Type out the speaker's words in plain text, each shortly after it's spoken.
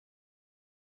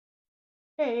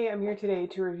Hey, I'm here today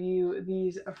to review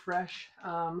these Affresh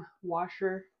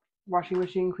washing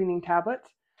machine cleaning tablets.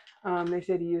 They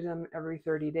say to use them every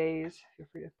 30 days. Feel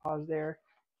free to pause there.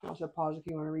 You can also pause if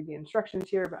you want to read the instructions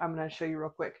here, but I'm going to show you real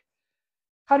quick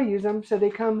how to use them. So they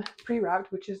come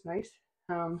pre-wrapped, which is nice.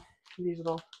 These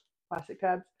little plastic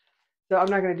tabs. So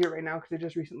I'm not going to do it right now because I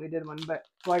just recently did one, but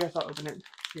well, I guess I'll open it.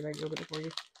 See if I can open it for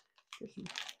you.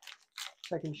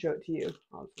 So I can show it to you.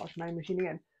 I'll just wash my machine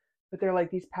again. But they're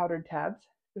like these powdered tabs,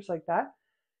 just like that.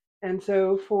 And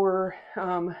so for,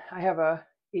 I have a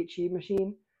HE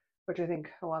machine, which I think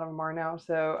a lot of them are now.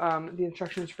 So the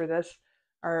instructions for this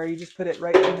are you just put it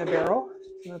right in the barrel. So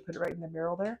I'm going to put it right in the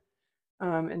barrel there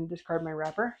and discard my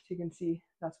wrapper. So you can see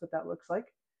that's what that looks like.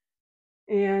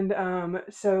 And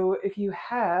so if you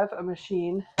have a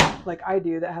machine like I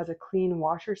do that has a clean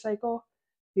washer cycle,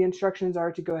 the instructions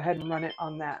are to go ahead and run it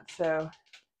on that. So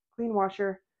clean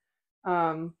washer,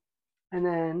 and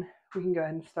then we can go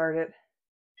ahead and start it.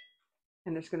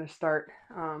 And it's going to start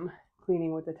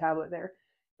cleaning with the tablet there.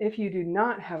 If you do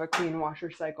not have a clean washer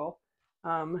cycle,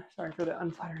 sorry for the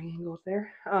unflattering angles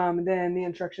there, then the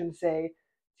instructions say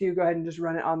to go ahead and just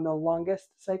run it on the longest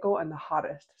cycle and the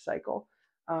hottest cycle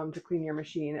to clean your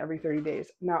machine every 30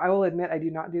 days. Now, I will admit I do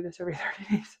not do this every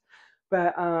 30 days,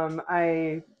 but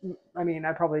I mean,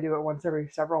 I probably do it once every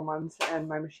several months and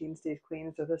my machine stays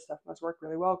clean. So this stuff must work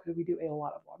really well because we do a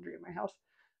lot of laundry in my house.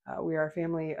 We are a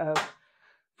family of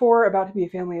 4, about to be a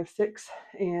family of 6,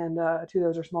 and 2 of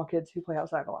those are small kids who play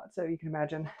outside a lot. So you can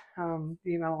imagine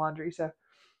the amount of laundry. So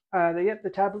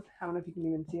the tablet, I don't know if you can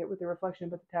even see it with the reflection,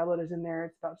 but the tablet is in there.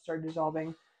 It's about to start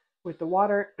dissolving with the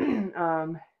water,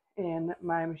 and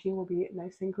my machine will be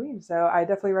nice and clean. So I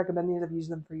definitely recommend these. I've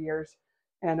used them for years,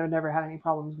 and I've never had any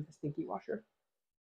problems with the stinky washer.